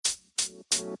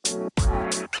What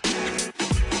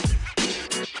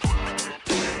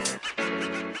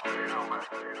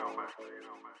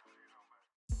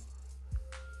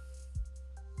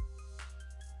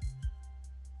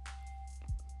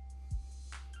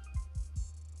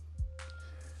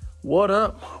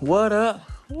up? What up?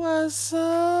 What's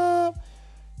up?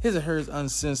 His and Hers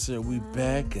Uncensored. We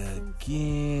back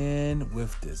again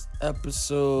with this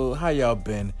episode. How y'all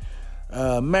been?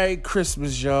 Merry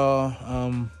Christmas,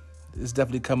 y'all. It's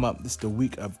definitely come up. It's the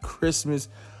week of Christmas.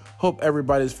 Hope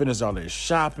everybody's finished all their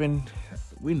shopping.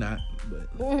 We not,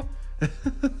 but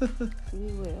we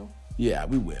will. Yeah,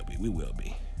 we will be. We will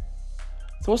be.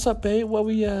 So what's up, babe? What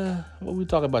we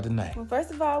talking about tonight? Well,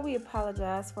 first of all, we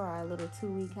apologize for our little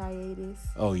 2-week hiatus.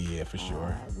 Oh yeah, for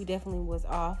sure. We definitely was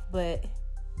off, but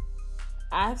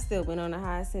I've still been on a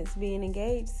high since being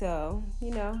engaged. So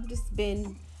just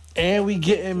been. And we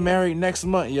getting married next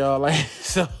month, y'all. Like,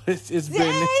 so it's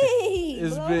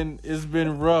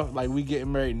been rough. Like, we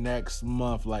getting married next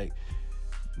month. Like,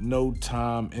 no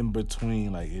time in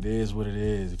between. Like, it is what it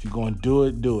is. If you're gonna do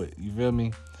it, do it. You feel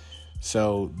me?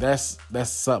 So that's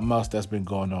something else that's been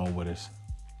going on with us.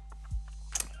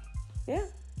 Yeah.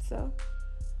 So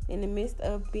in the midst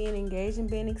of being engaged and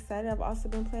being excited, I've also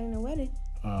been planning a wedding.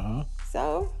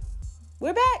 So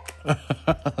we're back.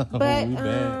 But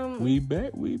we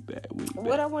back.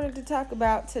 What I wanted to talk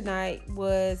about tonight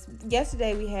was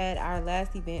yesterday we had our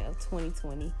last event of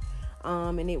 2020.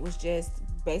 And it was just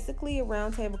basically a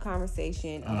roundtable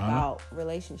conversation about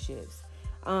relationships.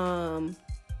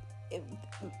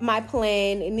 My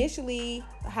plan initially,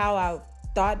 how I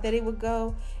thought that it would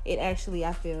go, it actually,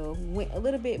 I feel, went a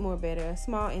little bit more better. A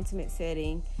small, intimate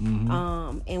setting.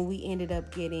 And we ended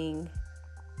up getting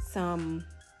some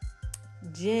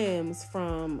gems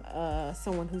from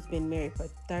someone who's been married for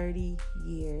 30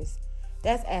 years.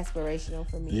 That's aspirational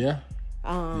for me. Yeah.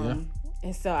 And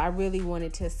so I really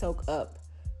wanted to soak up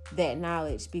that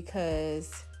knowledge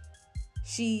because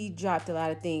she dropped a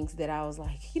lot of things that I was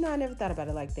like, I never thought about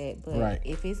it like that. But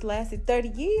if it's lasted 30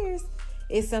 years,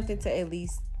 it's something to at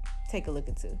least take a look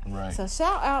into. Right. So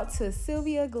shout out to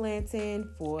Sylvia Glanton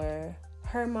for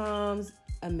her mom's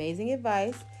amazing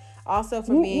advice. Also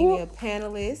for being a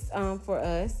panelist for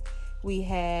us. We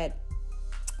had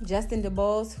Justin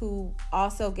DeBose, who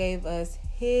also gave us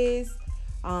his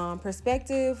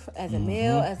perspective as a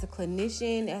male, as a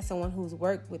clinician, as someone who's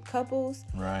worked with couples.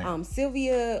 Right.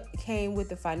 Sylvia came with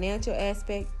the financial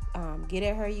aspect. Get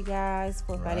at her, you guys,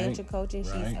 for financial coaching.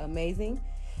 She's amazing.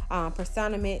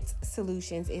 Personamint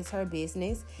Solutions is her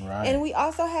business. Right. And we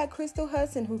also had Crystal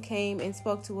Hudson, who came and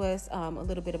spoke to us a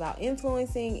little bit about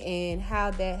influencing and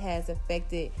how that has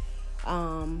affected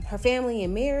her family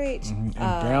and marriage, and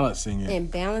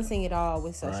balancing it all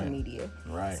with social media.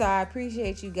 Right. So I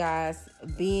appreciate you guys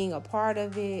being a part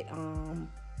of it,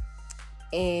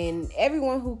 and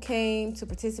everyone who came to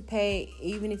participate,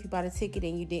 even if you bought a ticket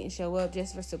and you didn't show up,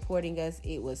 just for supporting us.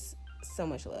 It was so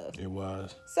much love. It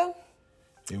was. So.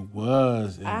 It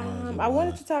was. I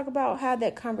wanted to talk about how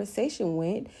that conversation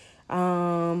went.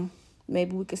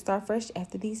 Maybe we could start fresh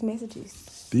after these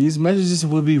messages. These messages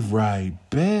will be right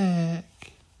back.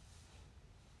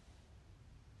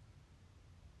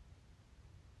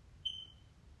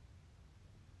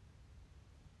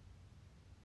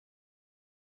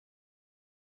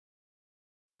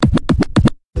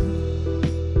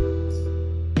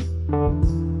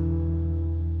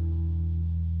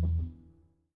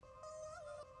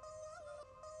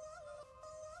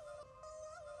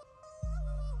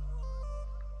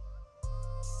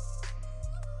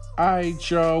 All right,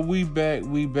 y'all. We back.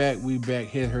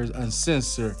 Hit Hers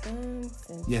Uncensored.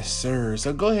 Yes, sir.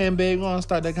 So go ahead, babe. Go on and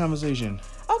start that conversation.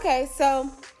 Okay, so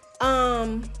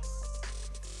the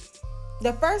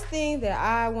first thing that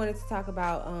I wanted to talk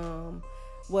about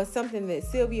was something that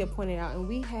Sylvia pointed out, and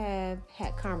we have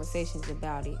had conversations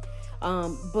about it.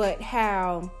 But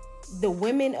how the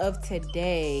women of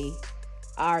today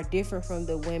are different from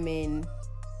the women,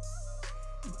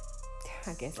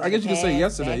 I guess you can say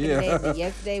yesterday,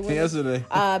 Yesterday.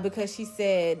 Because she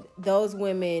said those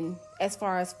women, as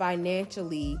far as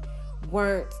financially,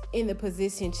 weren't in the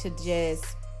position to just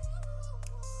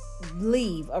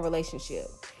leave a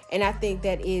relationship. And I think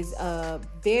that is a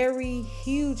very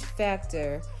huge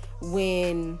factor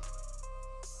when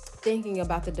thinking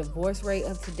about the divorce rate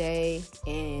of today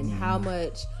and how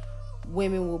much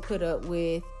women will put up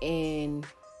with, and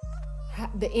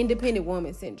the independent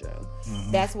woman syndrome.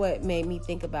 That's what made me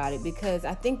think about it, because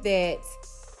I think that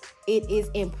it is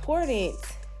important,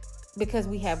 because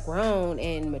we have grown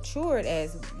and matured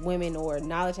as women, or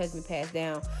knowledge has been passed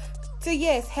down, to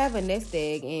have a nest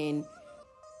egg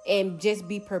and just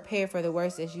be prepared for the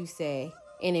worst, as you say,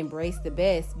 and embrace the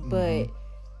best. But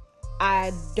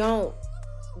I don't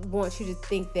want you to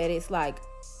think that it's like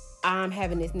I'm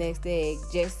having this nest egg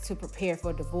just to prepare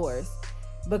for divorce,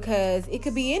 because it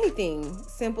could be anything,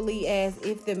 simply as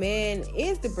if the man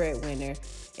is the breadwinner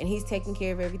and he's taking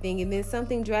care of everything, and then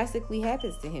something drastically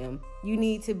happens to him. You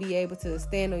need to be able to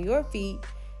stand on your feet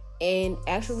and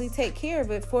actually take care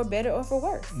of it, for better or for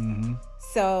worse.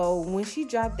 So when she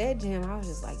dropped that gem, I was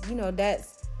just like,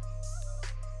 that's,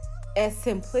 as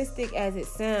simplistic as it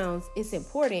sounds, it's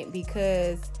important,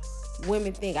 because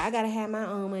women think, I gotta have my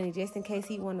own money just in case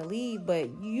he want to leave, but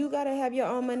you gotta have your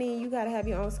own money and you gotta have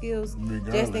your own skills,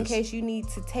 just in case you need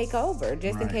to take over,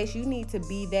 just in case you need to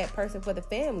be that person for the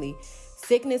family.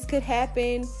 Sickness could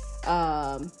happen,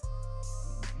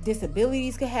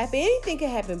 disabilities could happen, anything could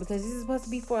happen, because this is supposed to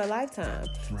be for a lifetime.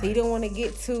 So you don't want to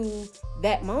get to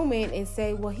that moment and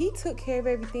say, well, he took care of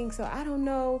everything, so I don't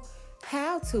know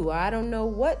how to, or I don't know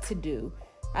what to do.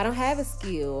 I don't have a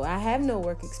skill. I have no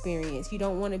work experience. You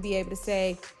don't want to be able to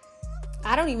say,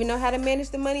 I don't even know how to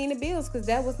manage the money and the bills, because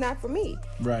that was not for me.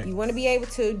 Right. You want to be able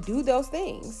to do those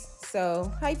things.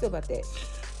 So how you feel about that?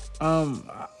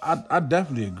 I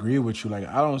definitely agree with you. Like,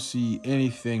 I don't see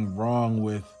anything wrong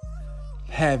with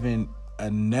having a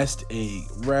nest egg,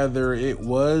 whether it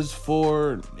was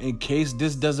for in case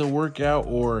this doesn't work out,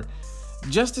 or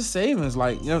just a savings.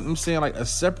 Like, you know what I'm saying? Like a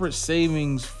separate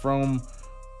savings from,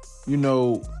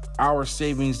 our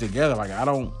savings together. Like, I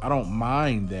don't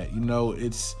mind that.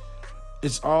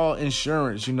 It's all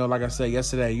insurance, like I said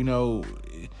yesterday,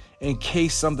 in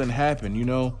case something happened,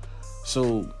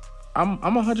 so I'm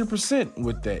 100%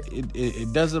 with that.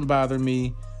 It doesn't bother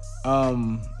me.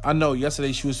 I know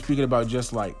yesterday she was speaking about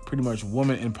just like pretty much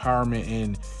woman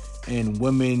empowerment and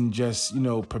women just,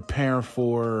 preparing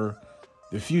for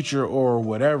the future or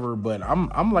whatever. But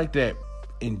I'm like that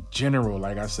in general.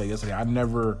 Like I said yesterday, I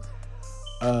never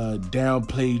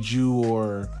downplayed you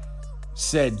or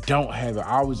said don't have it.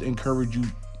 I always encourage you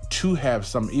to have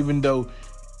something, even though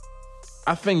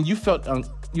I think you felt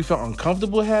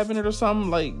uncomfortable having it or something,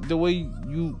 like the way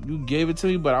you gave it to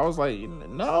me. But I was like,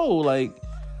 no, like,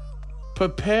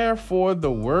 prepare for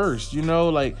the worst,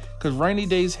 like, because rainy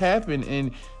days happen,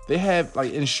 and they have,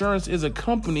 like, insurance is a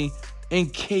company in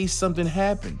case something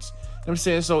happens. You know what I'm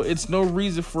saying? So it's no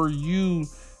reason for you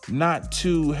not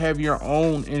to have your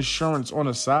own insurance on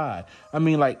the side. I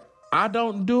mean, like, I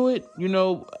don't do it,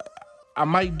 I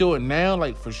might do it now,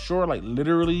 like, for sure, like,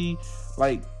 literally,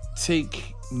 like,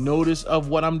 take notice of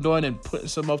what I'm doing and putting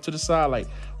some up to the side. Like,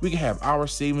 we can have our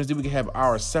savings, then we can have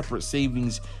our separate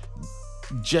savings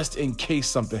just in case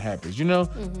something happens,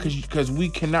 because we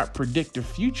cannot predict the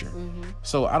future.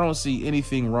 So I don't see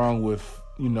anything wrong with,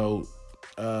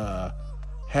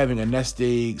 having a nest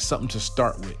egg, something to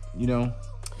start with,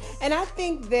 And I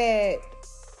think that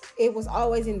it was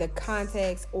always in the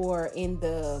context or in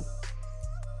the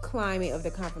climate of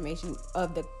the confirmation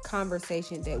of the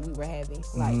conversation that we were having.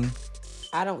 Like,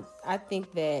 I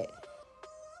think that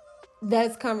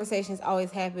those conversations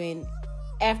always happen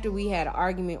after we had an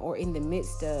argument or in the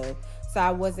midst of. So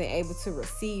I wasn't able to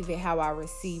receive it how I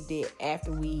received it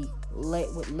after we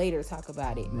would later talk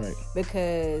about it. Right.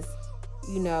 Because,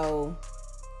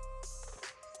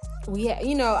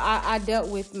 I dealt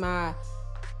with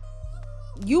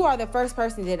you are the first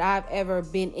person that I've ever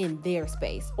been in their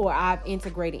space or I've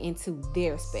integrated into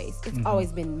their space. It's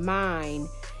always been mine,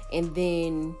 and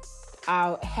then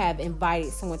I'll have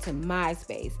invited someone to my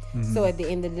space. So at the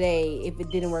end of the day, if it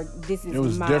didn't work, this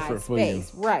is my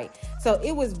space. Right. So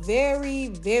it was very,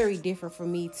 very different for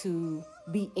me to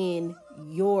be in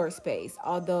your space.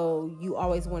 Although you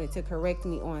always wanted to correct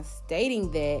me on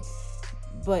stating that,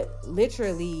 but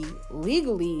literally,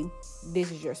 legally,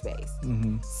 this is your space.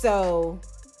 So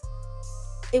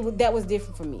that was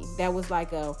different for me. That was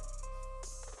like a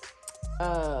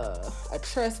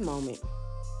trust moment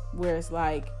where it's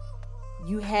like,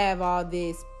 you have all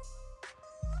this,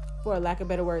 for lack of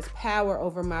better words, power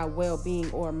over my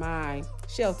well-being or my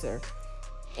shelter.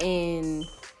 And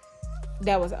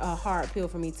that was a hard pill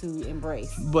for me to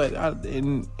embrace. But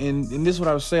and this is what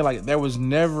I was saying, like, there was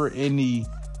never any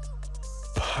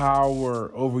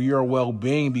power over your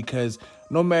well-being, because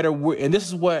no matter where, and this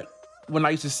is what, when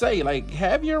I used to say, like,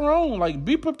 have your own, like,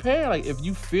 be prepared. Like, if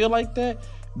you feel like that,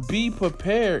 be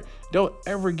prepared. Don't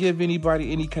ever give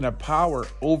anybody any kind of power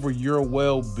over your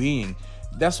well-being.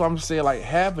 That's what I'm saying. Like,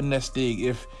 have a nest egg.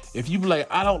 If you be like,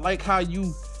 I don't like how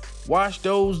you wash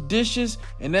those dishes,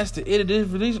 and that's the end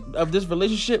of this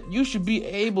relationship, you should be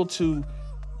able to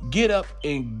get up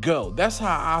and go. That's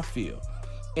how I feel,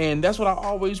 and that's what I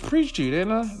always preach to you.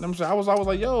 Didn't I? I'm saying, I was always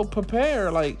like, yo,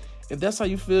 prepare. Like, if that's how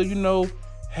you feel,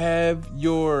 have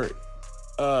your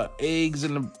eggs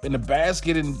in the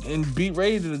basket and be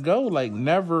ready to go. Like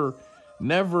never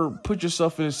put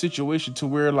yourself in a situation to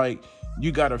where like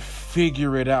you gotta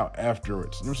figure it out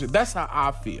afterwards. You know what I'm saying? That's how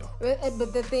I feel.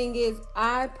 But the thing is,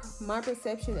 my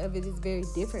perception of it is very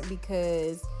different,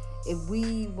 because if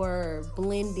we were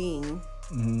blending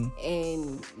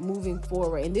and moving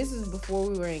forward, and this is before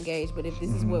we were engaged, but if this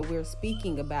is what we're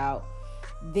speaking about,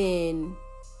 then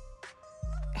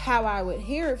how I would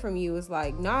hear it from you is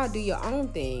like, nah, do your own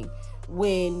thing.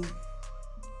 When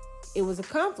it was a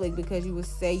conflict, because you would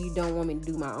say you don't want me to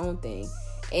do my own thing.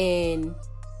 And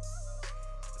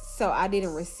so I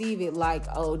didn't receive it like,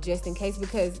 oh, just in case,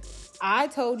 because I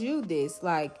told you this,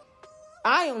 like,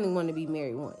 I only want to be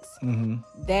married once.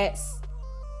 That's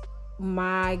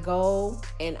my goal,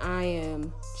 and I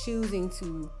am choosing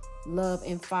to love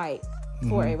and fight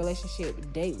for a relationship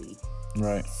daily.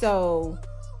 Right. So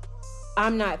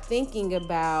I'm not thinking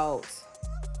about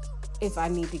if I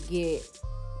need to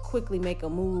quickly make a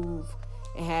move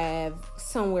and have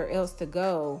somewhere else to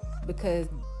go, because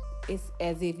it's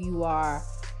as if you are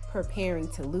preparing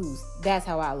to lose. That's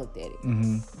how I looked at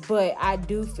it. But I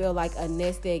do feel like a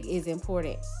nest egg is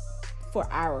important for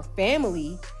our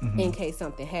family in case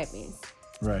something happens.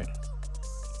 Right.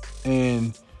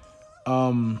 And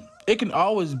it can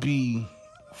always be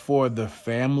for the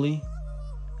family,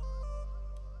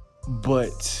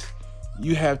 but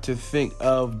you have to think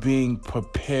of being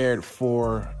prepared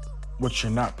for what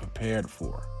you're not prepared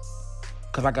for.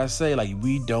 Because like I say, like,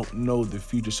 we don't know the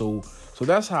future. So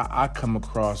that's how I come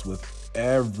across with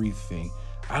everything.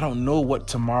 I don't know what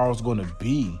tomorrow's going to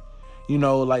be. You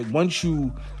know, like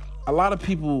a lot of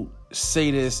people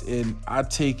say this and I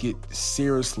take it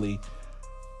seriously.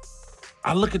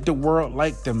 I look at the world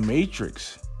like the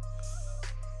Matrix.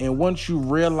 And once you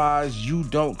realize you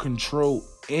don't control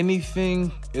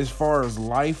anything as far as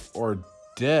life or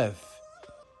death,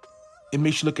 it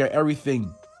makes you look at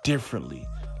everything differently.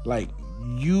 Like,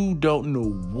 you don't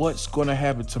know what's going to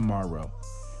happen tomorrow.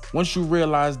 Once you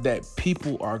realize that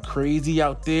people are crazy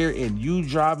out there and you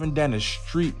driving down the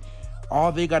street,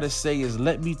 all they got to say is,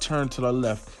 let me turn to the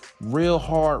left real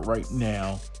hard right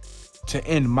now to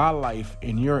end my life,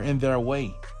 and you're in their way. You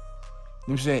know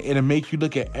what I'm saying? It'll make you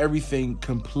look at everything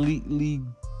completely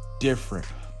different.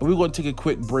 But we're going to take a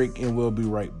quick break and we'll be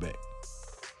right back.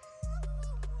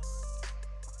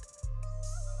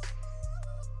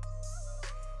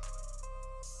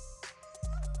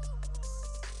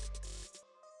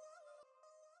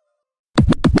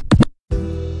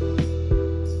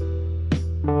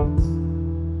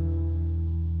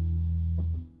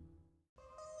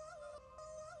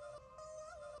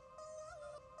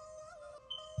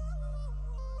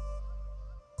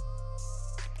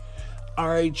 All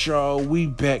right, y'all, we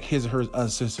back. His and hers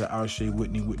uncensored. Alshay,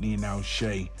 Whitney, and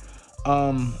Alshay.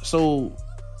 So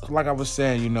like I was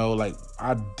saying, you know, like,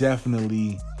 I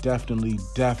definitely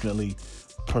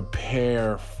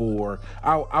prepare for.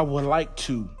 I would like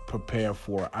to prepare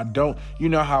for. I don't. You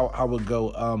know how I would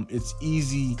go. It's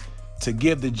easy to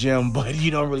give the gym, but you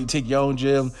don't really take your own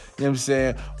gym. You know what I'm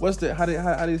saying? How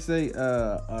do you say?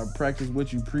 Practice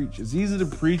what you preach. It's easy to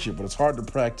preach it, but it's hard to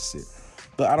practice it.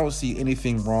 But I don't see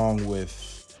anything wrong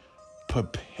with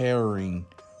preparing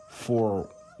for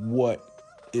what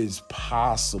is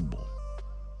possible.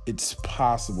 It's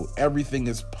possible. Everything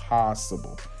is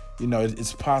possible. You know,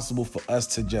 it's possible for us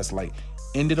to just like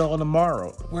end it all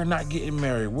tomorrow. We're not getting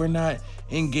married. We're not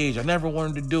engaged. I never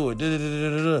wanted to do it.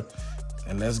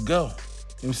 And let's go. You know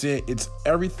what I'm saying?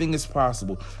 Everything is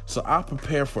possible. So I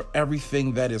prepare for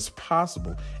everything that is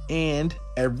possible. And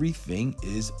everything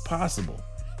is possible.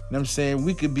 You know what I'm saying?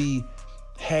 We could be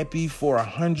happy for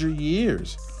 100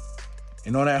 years.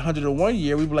 And on that 101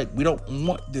 year, we be like, we don't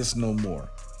want this no more.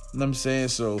 You know what I'm saying?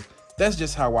 So that's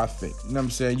just how I think. You know what I'm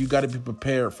saying? You got to be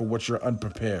prepared for what you're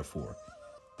unprepared for.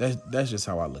 That's just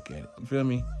how I look at it. You feel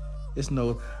me? It's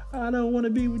no, I don't want to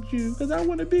be with you because I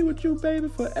want to be with you, baby,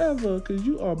 forever because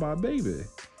you are my baby.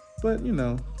 But, you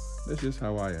know, that's just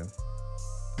how I am.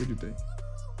 What do you think?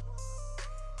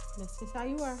 That's just how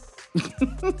you are.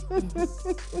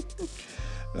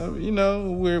 You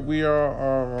know, we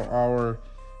are our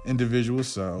individual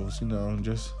selves, you know,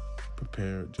 just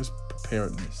preparedness.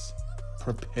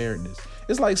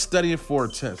 It's like studying for a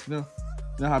test, you know?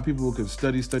 You know how people could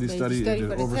study and just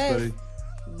overstudy?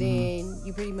 Then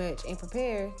you pretty much ain't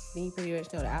prepared, then you pretty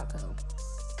much know the outcome.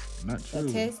 Not true.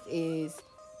 A test is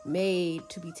made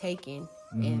to be taken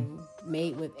and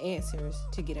made with answers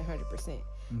to get 100%.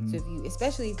 So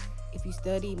especially if you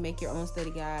study, make your own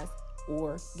study guides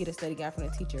or get a study guide from a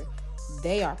teacher,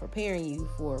 they are preparing you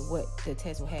for what the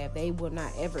test will have. They will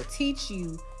not ever teach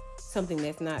you something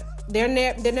that's not, they're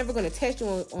never going to test you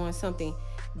on something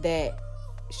that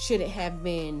shouldn't have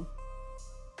been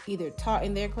either taught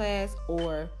in their class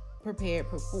or prepared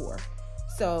before.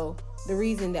 So the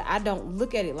reason that I don't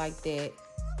look at it like that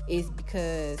is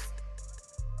because,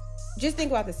 just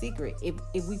think about The Secret.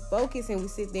 If we focus and we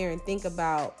sit there and think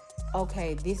about,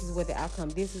 okay, this is what the outcome,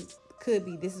 this is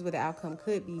what the outcome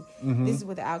could be, this is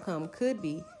what the outcome could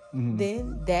be,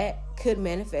 then that could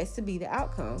manifest to be the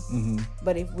outcome.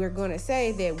 But if we're going to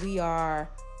say that we are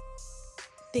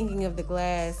thinking of the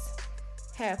glass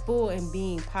half full and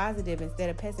being positive instead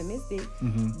of pessimistic,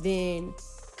 then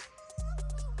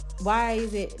why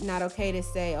is it not okay to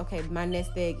say, okay, my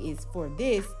nest egg is for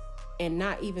this, and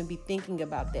not even be thinking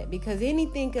about that? Because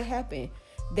anything could happen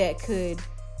that could,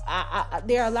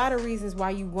 there are a lot of reasons why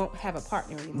you won't have a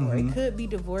partner anymore. It could be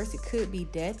divorce, it could be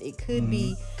death, it could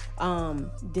be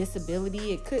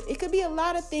disability, it could be a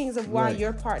lot of things of why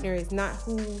your partner is not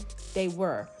who they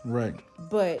were. Right.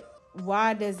 But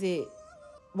why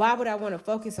would I want to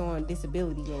focus on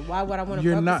disability, or why would I want to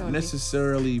focus on... You're not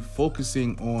necessarily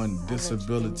focusing on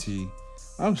disability.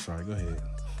 I'm sorry, go ahead.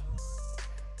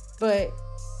 But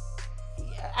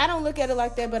I don't look at it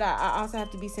like that, but I also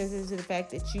have to be sensitive to the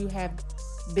fact that you have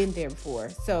been there before.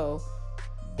 So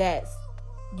that's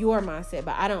your mindset.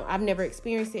 But I've never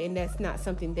experienced it, and that's not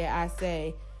something that I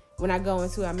say when I go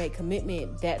into, I make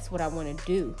commitment, that's what I want to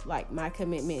do. Like, my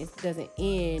commitment doesn't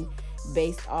end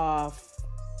based off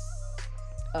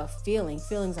a feeling.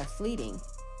 Feelings are fleeting.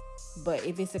 But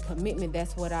if it's a commitment,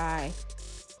 that's what I'm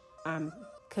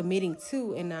committing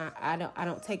to, and I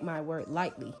don't take my word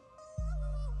lightly.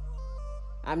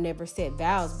 I've never said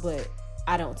vows, but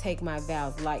I don't take my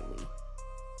vows lightly.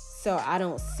 So I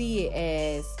don't see it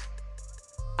as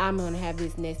I'm going to have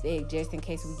this nest egg just in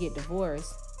case we get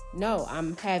divorced. No,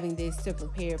 I'm having this to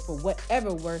prepare for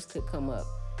whatever worse could come up.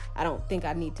 I don't think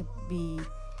I need to be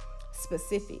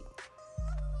specific,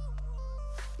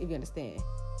 if you understand.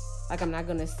 Like, I'm not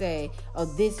going to say, oh,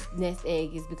 this nest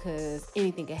egg is because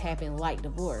anything could happen, like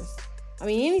divorce. I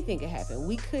mean, anything could happen.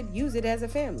 We could use it as a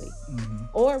family.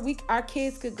 Or our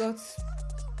kids could go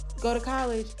to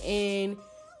college and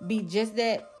be just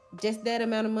that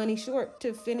amount of money short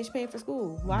to finish paying for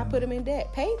school. Why put them in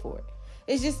debt? Pay for it.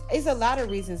 It's a lot of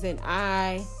reasons. And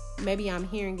maybe I'm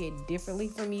hearing it differently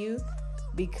from you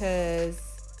because,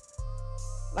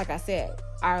 like I said,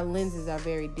 our lenses are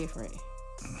very different.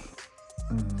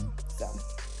 So,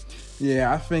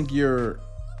 yeah, I think you're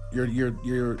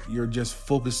just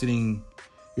focusing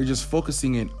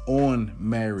it on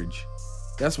marriage.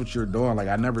 That's what you're doing. Like,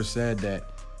 I never said that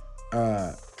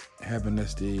having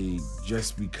nest egg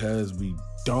just because we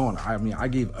don't. I mean, I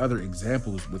gave other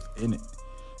examples within it,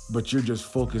 but you're just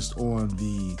focused on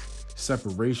the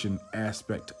separation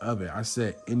aspect of it. I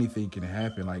said anything can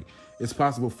happen. Like, it's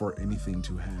possible for anything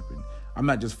to happen. I'm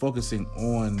not just focusing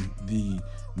on the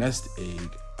nest egg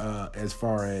as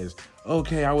far as,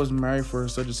 okay, I was married for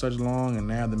such and such long and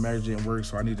now the marriage didn't work,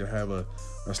 so I need to have a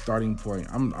starting point.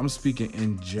 I'm speaking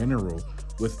in general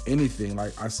with anything.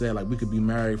 Like I said, like, we could be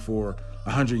married for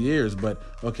 100 years, but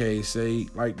okay, say,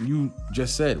 like you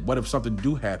just said, what if something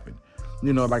do happen?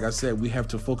 You know, like I said, we have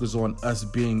to focus on us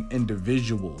being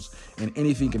individuals, and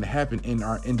anything can happen in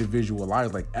our individual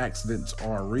lives. Like, accidents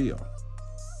are real.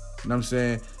 You know what I'm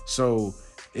saying? So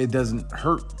it doesn't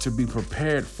hurt to be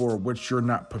prepared for what you're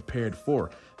not prepared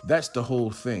for. That's the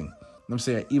whole thing. You know what I'm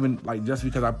saying? Even like, just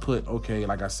because I put, okay,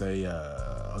 like I say,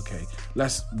 okay,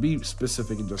 let's be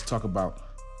specific and just talk about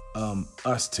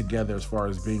us together as far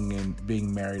as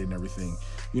being married and everything.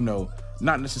 You know,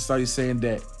 not necessarily saying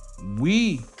that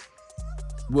we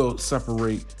will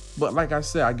separate, but like I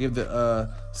said, I give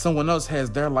someone else has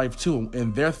their life too,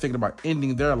 and they're thinking about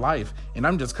ending their life, and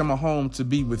I'm just coming home to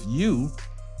be with you,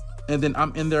 and then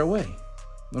I'm in their way. You know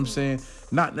what I'm saying?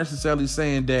 Not necessarily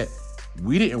saying that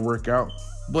we didn't work out,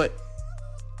 but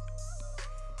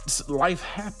life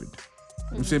happened. You know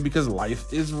what I'm saying? Because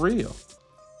life is real. You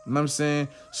know what I'm saying?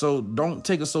 So don't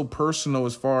take it so personal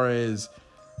as far as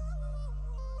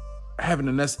having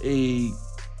a nest egg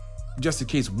just in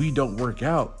case we don't work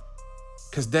out,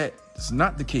 because that is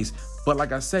not the case. But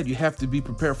like I said, you have to be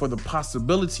prepared for the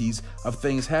possibilities of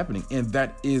things happening, and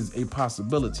that is a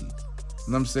possibility. You know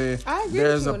what I'm saying? I agree.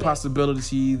 There's a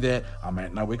possibility that I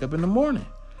might not wake up in the morning.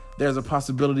 There's a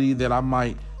possibility that I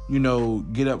might,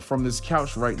 get up from this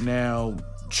couch right now,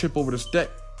 trip over the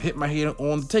step, hit my head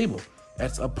on the table.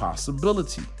 That's a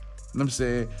possibility. You know what I'm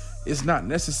saying? It's not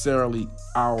necessarily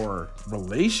our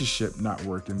relationship not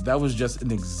working. That was just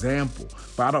an example.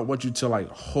 But I don't want you to like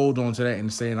hold on to that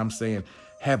and saying, I'm saying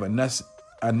have a nest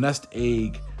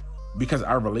egg because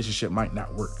our relationship might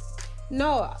not work.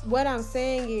 No, what I'm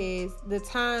saying is the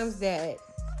times that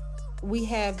we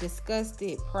have discussed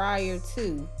it prior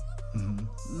to,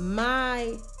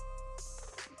 my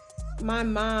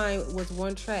mind was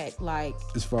one track, like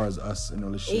as far as us in a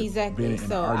relationship. Exactly.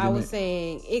 So I was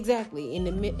saying exactly in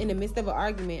the midst of an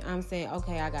argument, I'm saying,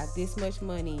 okay, I got this much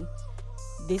money.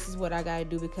 This is what I got to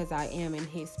do because I am in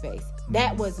his space.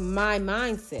 That was my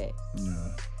mindset.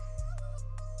 Yeah.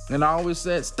 And I always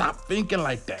said, stop thinking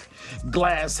like that.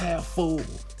 Glass half full.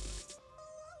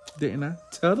 Didn't I?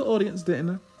 Tell the audience, didn't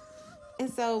I?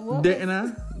 And so what Didn't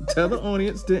I? Tell the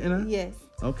audience, didn't I? Yes.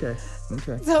 Okay.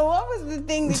 So what was the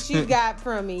thing that you got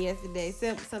from me yesterday?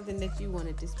 Something that you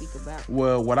wanted to speak about?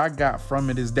 Well, what I got from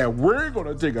it is that we're going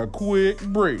to take a quick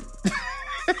break.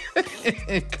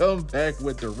 And come back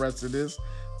with the rest of this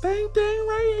thing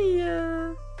right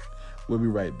here. We'll be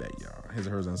right back, y'all. His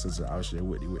and hers uncensored. I'll share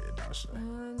Whitney with it. I'll share.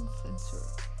 Uncensored.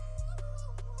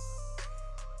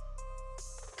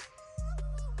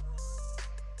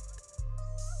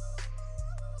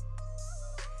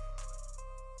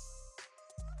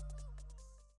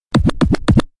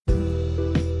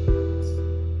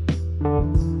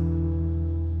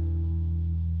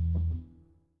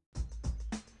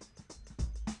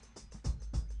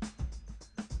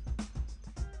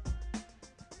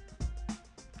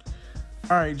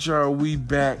 All right, y'all, we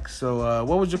back. So,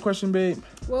 what was your question, babe?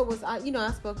 What was I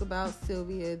spoke about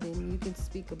Sylvia. Then you can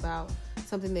speak about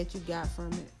something that you got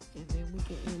from it, and then we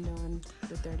can end on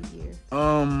the 30 year.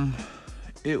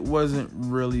 It wasn't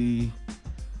really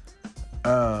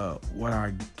what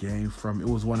I gained from it.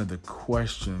 Was one of the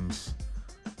questions.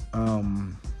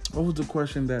 What was the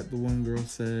question that the one girl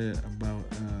said about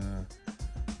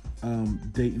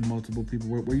dating multiple people?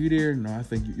 Were you there? No, I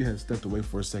think you had stepped away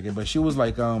for a second. But she was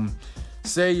like,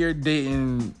 say you're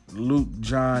dating Luke,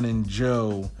 John, and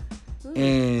Joe,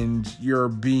 and you're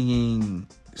being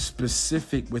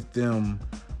specific with them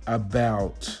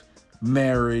about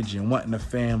marriage and wanting a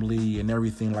family and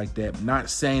everything like that.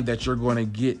 Not saying that you're going to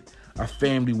get a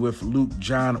family with Luke,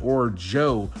 John, or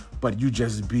Joe, but you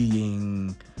just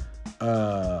being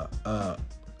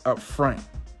upfront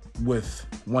with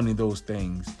one of those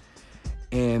things.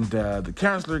 And the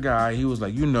counselor guy, he was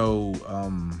like,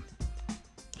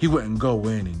 he wouldn't go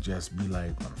in and just be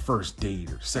like on a first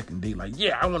date or second date, like,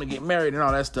 yeah, I want to get married and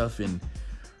all that stuff. And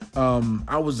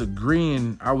I was in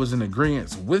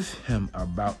agreement with him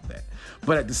about that.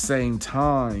 But at the same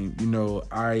time,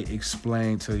 I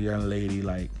explained to the young lady,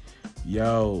 like,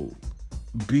 yo,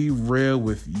 be real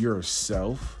with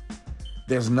yourself.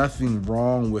 There's nothing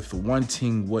wrong with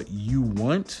wanting what you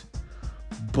want.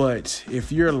 But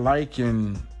if you're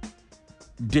liking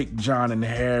Dick, John, and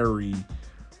Harry,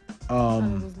 it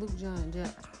was Luke, John, and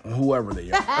Jack. Whoever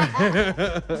they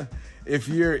are. If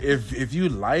you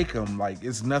like them, like,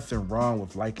 it's nothing wrong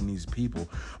with liking these people.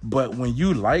 But when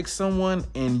you like someone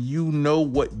and you know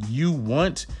what you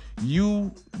want,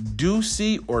 you do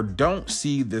see or don't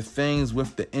see the things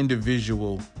with the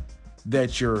individual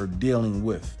that you're dealing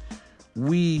with.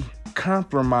 We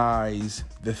compromise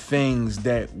the things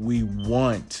that we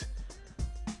want.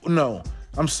 No,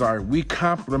 I'm sorry. We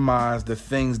compromise the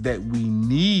things that we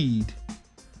need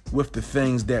with the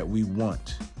things that we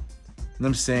want. You know what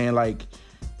I'm saying? Like,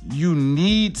 you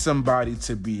need somebody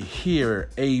to be here,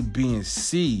 A, B, and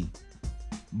C,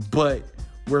 but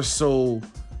we're so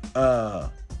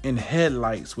in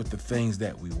headlights with the things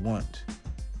that we want.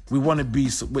 We want to be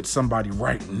with somebody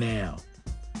right now,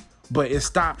 but it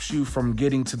stops you from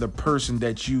getting to the person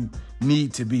that you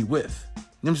need to be with. You know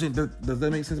what I'm saying? Does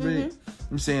that make sense, babe?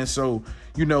 I'm saying, so,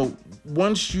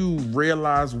 once you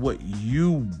realize what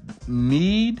you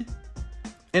need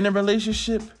in a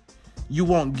relationship, you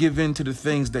won't give in to the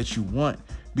things that you want,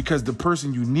 because the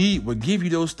person you need will give you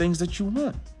those things that you want. You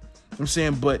know what I'm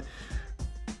saying? But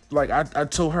like I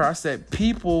told her, I said,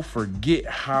 people forget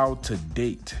how to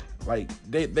date. Like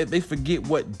they forget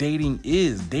what dating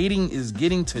is. Dating is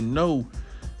getting to know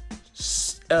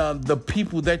the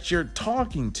people that you're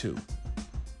talking to. You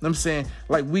know what I'm saying?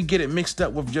 Like, we get it mixed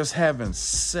up with just having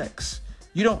sex.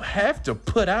 You don't have to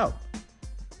put out.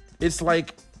 It's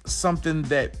like something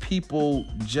that people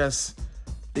just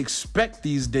expect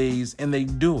these days, and they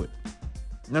do it. You know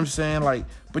what I'm saying? Like,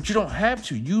 but you don't have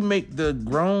to. You make the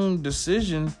grown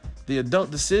decision, the adult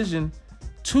decision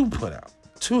to put out,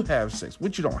 to have sex,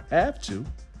 which you don't have to. You know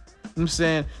what I'm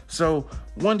saying? So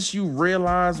once you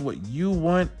realize what you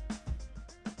want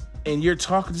and you're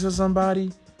talking to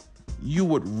somebody, you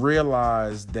would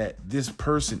realize that this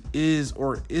person is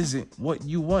or isn't what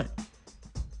you want. You know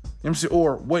what I'm saying?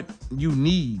 Or what you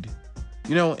need,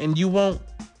 and you won't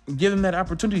give them that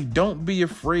opportunity. Don't be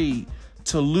afraid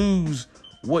to lose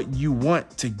what you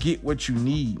want to get what you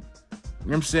need. You know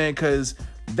what I'm saying? Because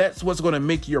that's what's going to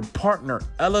make your partner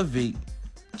elevate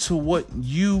to what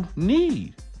you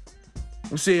need.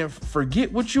 I'm saying,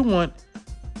 forget what you want,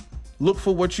 look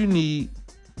for what you need,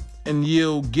 and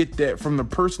you'll get that from the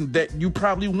person that you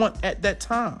probably want at that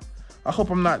time. I hope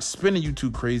I'm not spinning you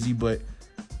too crazy, but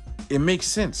it makes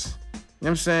sense. You know what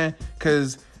I'm saying?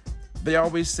 Because they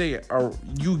always say,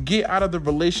 you get out of the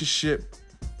relationship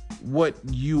what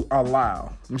you allow. You know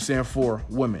what I'm saying? For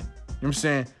women. You know what I'm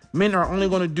saying? Men are only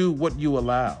going to do what you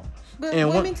allow. But and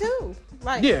women too.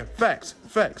 Like, yeah, facts.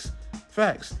 You know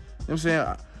what I'm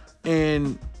saying?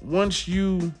 And once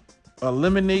you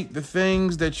eliminate the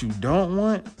things that you don't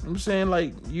want, you know what I'm saying,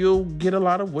 like, you'll get a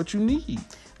lot of what you need.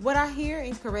 What I hear,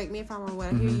 and correct me if I'm wrong,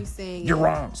 what I hear you saying, you're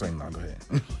wrong. Saying no, go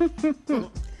ahead.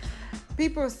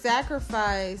 People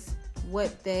sacrifice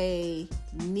what they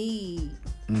need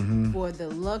for the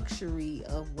luxury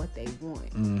of what they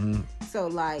want. So,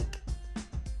 like,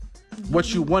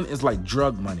 what you want is like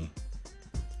drug money,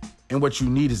 and what you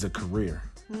need is a career.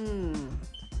 You know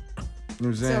what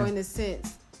I'm saying? So, in a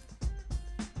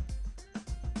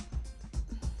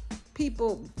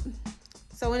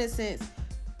sense,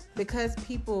 because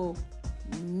people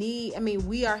need,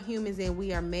 we are humans and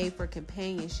we are made for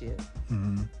companionship.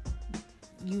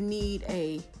 You need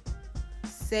a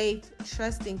safe,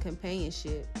 trusting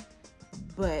companionship,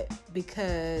 but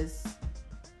because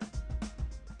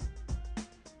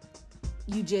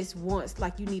you just want,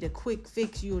 like, you need a quick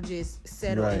fix, you'll just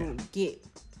settle and get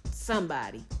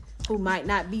somebody who might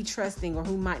not be trusting or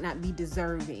who might not be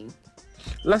deserving.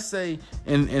 Let's say,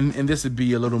 and this would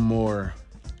be a little more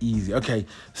easy. Okay,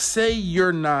 say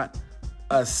you're not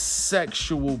a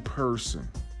sexual person.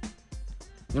 You know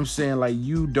what I'm saying? Like,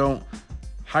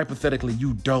 hypothetically,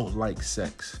 you don't like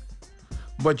sex.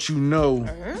 But you know,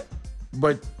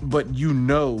 but you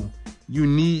know you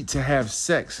need to have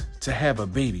sex to have a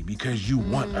baby because you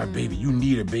want a baby. You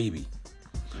need a baby.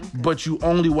 Okay. But you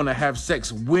only want to have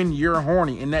sex when you're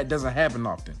horny, and that doesn't happen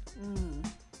often.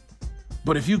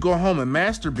 But if you go home and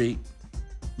masturbate,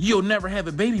 you'll never have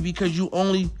a baby because you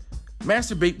only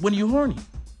masturbate when you're horny.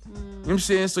 You know what I'm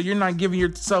saying? So you're not giving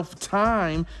yourself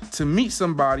time to meet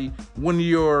somebody when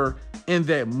you're in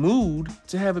that mood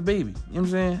to have a baby. You know what I'm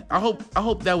saying? I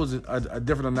hope that was a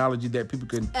different analogy that people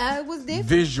can it was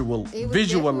different.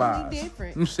 Visualize.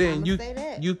 Different. You know what I'm saying?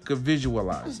 You could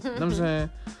visualize it. You know what I'm saying?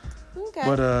 Okay.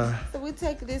 But so we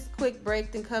take this quick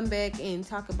break and come back and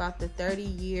talk about the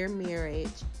 30-year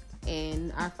marriage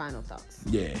and our final thoughts.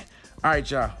 Yeah. All right,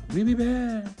 y'all. We be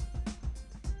back.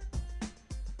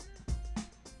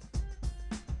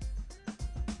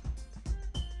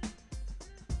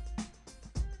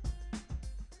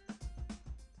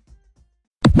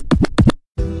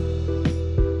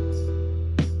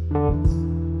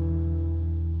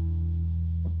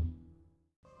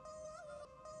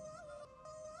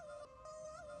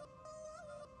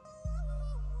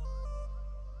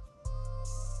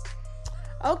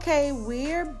 Okay,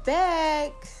 we're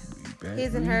back.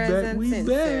 His and Hers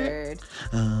Uncensored.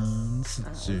 I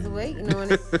was waiting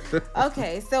on it.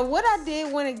 Okay, so what I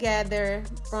did want to gather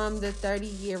from the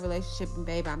 30-year relationship, and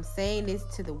babe, I'm saying this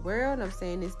to the world, I'm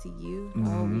saying this to you,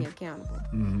 hold me accountable.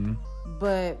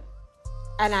 But,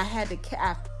 and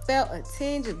I felt a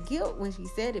tinge of guilt when she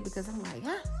said it, because I'm like,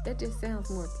 that just sounds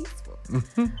more peaceful.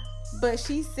 But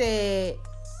she said,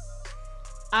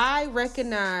 I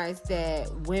recognize that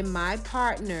when my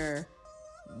partner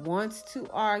wants to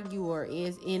argue or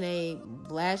is in a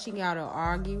lashing out or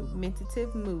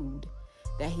argumentative mood,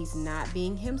 that he's not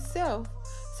being himself.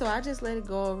 So I just let it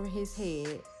go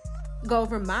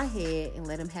over my head and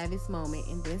let him have his moment.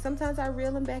 And then sometimes I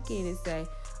reel him back in and say,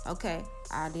 okay,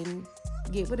 I didn't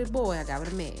get with a boy, I got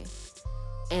with a man.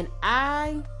 And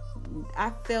I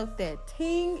felt that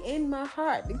ting in my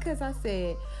heart, because I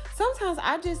said, sometimes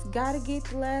I just gotta get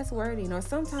the last word in, or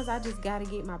sometimes I just gotta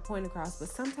get my point across, but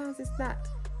sometimes it's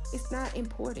not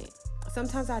important.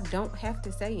 Sometimes I don't have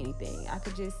to say anything. I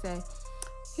could just say,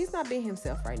 he's not being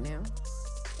himself right now,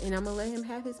 and I'm gonna let him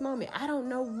have his moment. I don't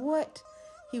know what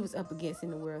he was up against in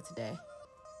the world today,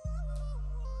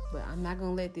 but I'm not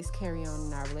gonna let this carry on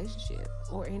in our relationship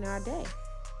or in our day.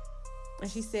 And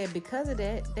she said because of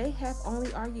that, they have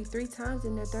only argued 3 times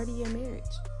in their 30-year marriage.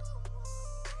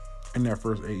 In their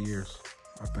first 8 years,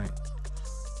 I think.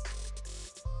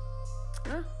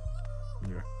 Huh?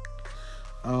 Yeah.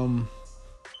 I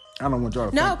don't want y'all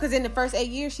to No, because in the first 8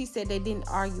 years, she said they didn't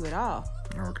argue at all.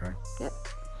 Okay. Yep.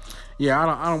 Yeah,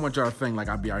 I don't want y'all to think like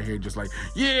I'd be out here just like,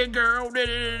 yeah, girl.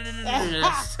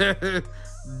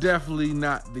 Definitely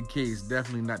not the case.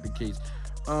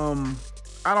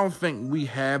 I don't think we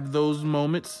have those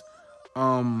moments.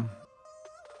 My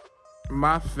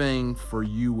thing for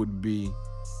you would be,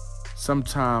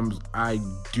 sometimes I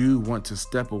do want to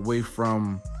step away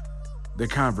from the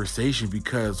conversation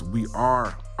because we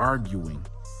are arguing.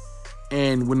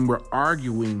 And when we're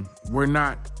arguing, we're in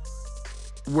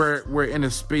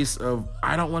a space of,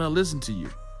 I don't want to listen to you.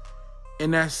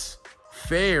 And that's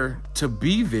fair to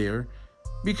be there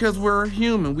because we're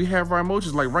human. We have our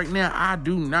emotions. Like right now, I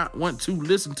do not want to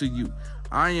listen to you.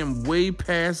 I am way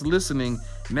past listening.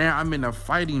 Now I'm in a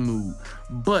fighting mood.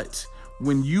 But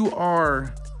when you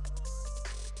are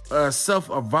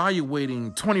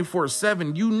self-evaluating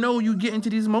 24/7, you get into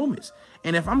these moments.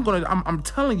 And if I'm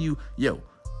telling you, yo,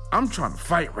 I'm trying to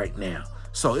fight right now.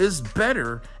 So it's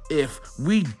better if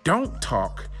we don't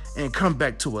talk and come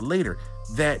back to it later.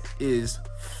 That is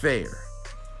fair.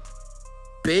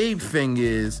 Babe thing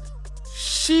is,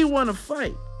 she want to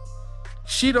fight.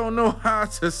 She don't know how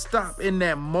to stop in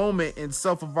that moment and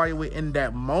self-evaluate in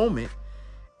that moment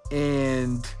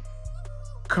and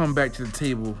come back to the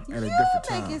table at a different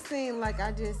time. You make it seem like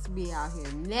I just be out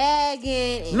here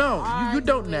nagging and No, you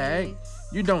don't nag.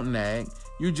 You don't nag.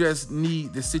 You just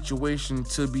need the situation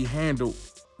to be handled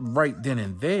right then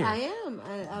and there. I am.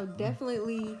 I'll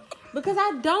definitely, because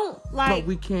I don't like. But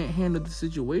we can't handle the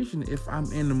situation if I'm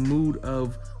in the mood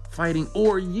of fighting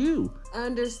or you.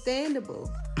 Understandable.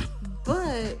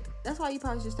 But that's why you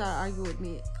probably should start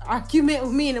argument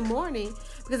with me in the morning,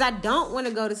 because I don't want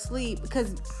to go to sleep,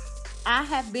 because I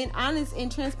have been honest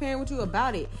and transparent with you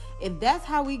about it. If that's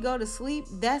how we go to sleep,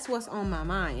 that's what's on my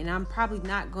mind. And I'm probably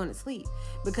not going to sleep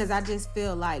because I just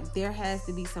feel like there has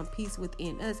to be some peace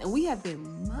within us. And we have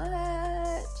been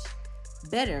much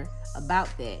better about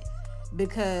that,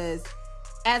 because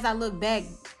as I look back,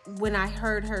 when I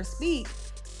heard her speak,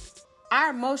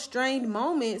 our most strained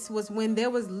moments was when there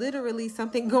was literally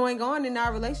something going on in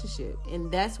our relationship.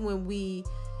 And that's when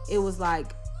it was like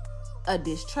a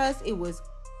distrust. It was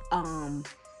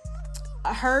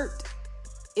a hurt.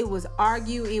 It was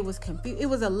argue. It was confused. It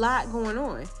was a lot going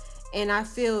on. And I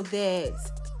feel that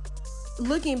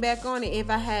looking back on it, if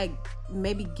I had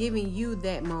maybe given you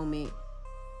that moment,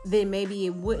 then maybe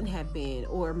it wouldn't have been.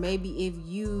 Or maybe if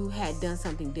you had done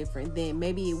something different, then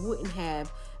maybe it wouldn't have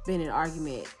been an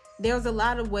argument. There was a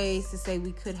lot of ways to say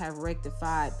we could have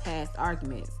rectified past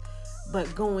arguments.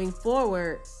 But going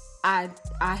forward, I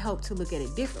hope to look at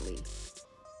it differently.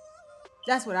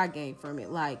 That's what I gained from it.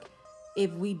 Like,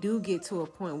 if we do get to a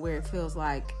point where it feels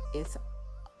like it's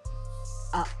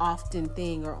a often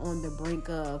thing or on the brink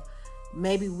of,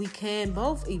 maybe we can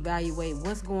both evaluate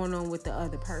what's going on with the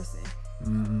other person.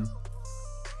 Mm-hmm.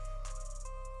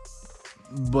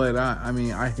 But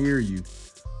I hear you.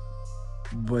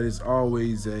 But it's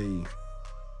always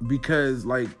because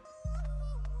like,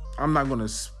 I'm not going to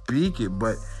speak it,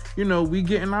 but we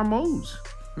get in our modes. You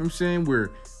know what I'm saying? We're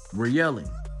yelling.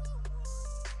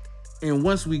 And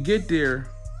once we get there,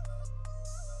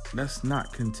 let's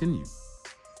not continue.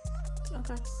 Okay. You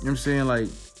know what I'm saying? Like,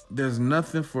 there's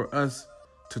nothing for us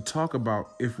to talk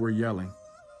about if we're yelling.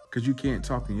 Because you can't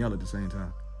talk and yell at the same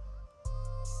time. You know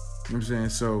what I'm saying?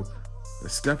 So,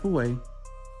 let's step away.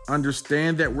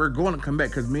 Understand that we're going to come back.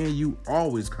 Because me and you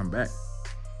always come back.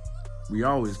 We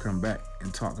always come back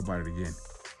and talk about it again.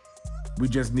 We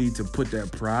just need to put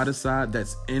that pride aside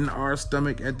that's in our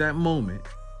stomach at that moment.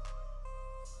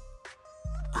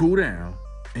 Cool down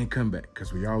and come back,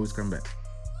 because we always come back.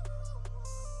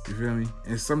 You feel me?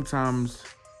 And sometimes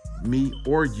me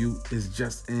or you is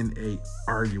just in a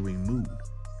arguing mood,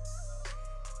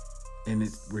 and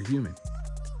we're human.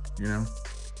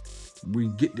 We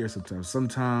get there sometimes.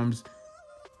 Sometimes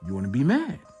you want to be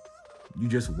mad. You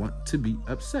just want to be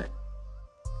upset,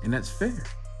 and that's fair,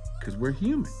 because we're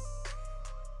human.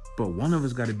 But one of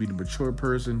us got to be the mature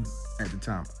person at the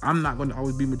time. I'm not going to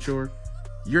always be mature.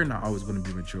 You're not always going to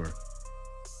be mature.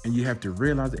 And you have to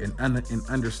realize it and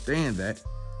understand that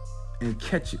and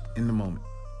catch it in the moment.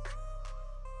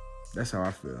 That's how I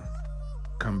feel.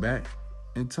 Come back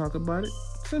and talk about it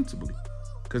sensibly.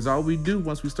 Because all we do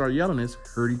once we start yelling is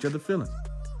hurt each other's feelings.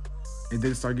 And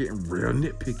then start getting real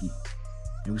nitpicky.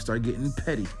 And we start getting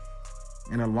petty.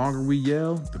 And the longer we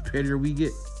yell, the pettier we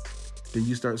get. Then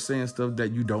you start saying stuff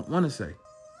that you don't want to say.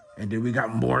 And then we got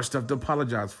more stuff to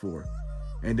apologize for.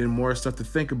 And then more stuff to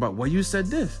think about. Well, you said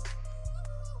this.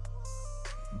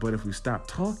 But if we stop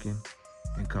talking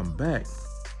and come back,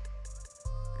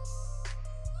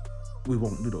 we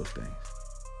won't do those things.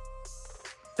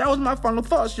 That was my final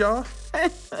thoughts, y'all. How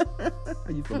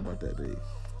you feel about that, babe?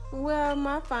 Well,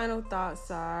 my final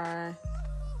thoughts are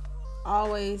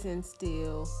always and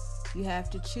still, you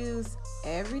have to choose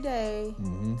every day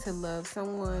to love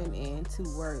someone and to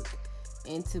work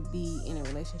and to be in a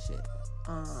relationship.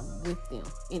 with them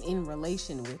and in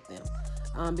relation with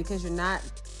them, because you're not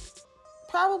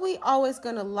probably always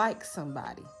gonna like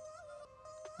somebody,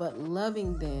 but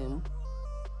loving them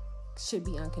should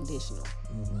be unconditional.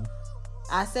 Mm-hmm.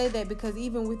 I say that because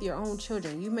even with your own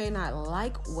children, you may not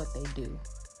like what they do,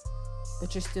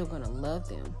 but you're still gonna love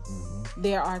them. Mm-hmm.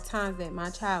 There are times that my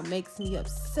child makes me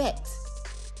upset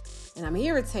and I'm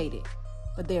irritated,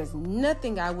 but there's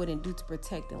nothing I wouldn't do to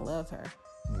protect and love her.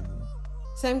 Mm-hmm.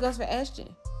 Same goes for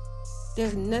Ashton.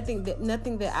 There's nothing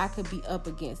that I could be up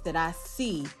against that I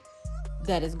see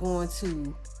that is going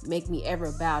to make me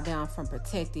ever bow down from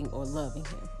protecting or loving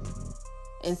him.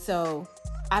 Mm-hmm. And so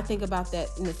I think about that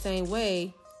in the same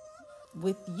way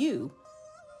with you.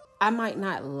 I might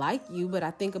not like you, but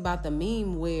I think about the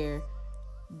meme where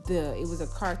it was a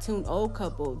cartoon old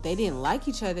couple. They didn't like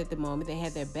each other at the moment. They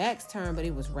had their backs turned, but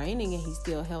it was raining and he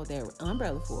still held their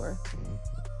umbrella for her.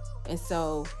 Mm-hmm. And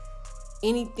so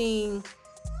anything,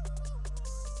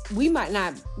 we might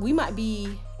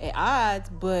be at odds,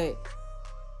 but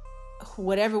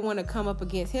whatever want to come up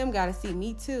against him got to see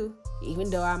me too. Even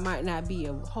though I might not be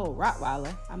a whole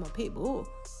Rottweiler, I'm a pit bull.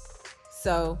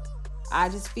 So I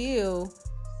just feel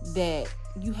that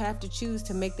you have to choose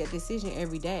to make that decision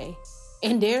every day.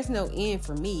 And there's no end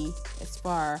for me as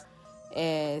far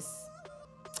as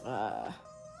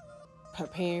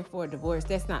preparing for a divorce.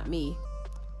 That's not me.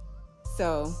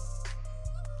 So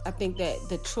I think that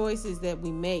the choices that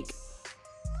we make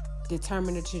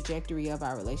determine the trajectory of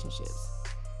our relationships.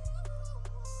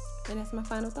 And that's my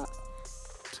final thoughts.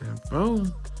 Tempo.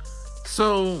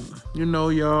 So,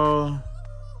 y'all,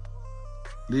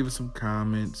 leave us some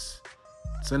comments,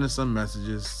 send us some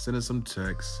messages, send us some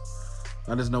texts.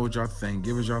 Let us know what y'all think.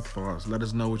 Give us your thoughts. Let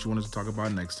us know what you want us to talk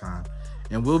about next time.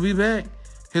 And we'll be back.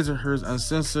 His or Hers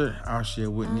Uncensored. I'll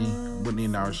share Whitney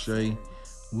and I'll Shay.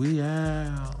 We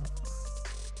out.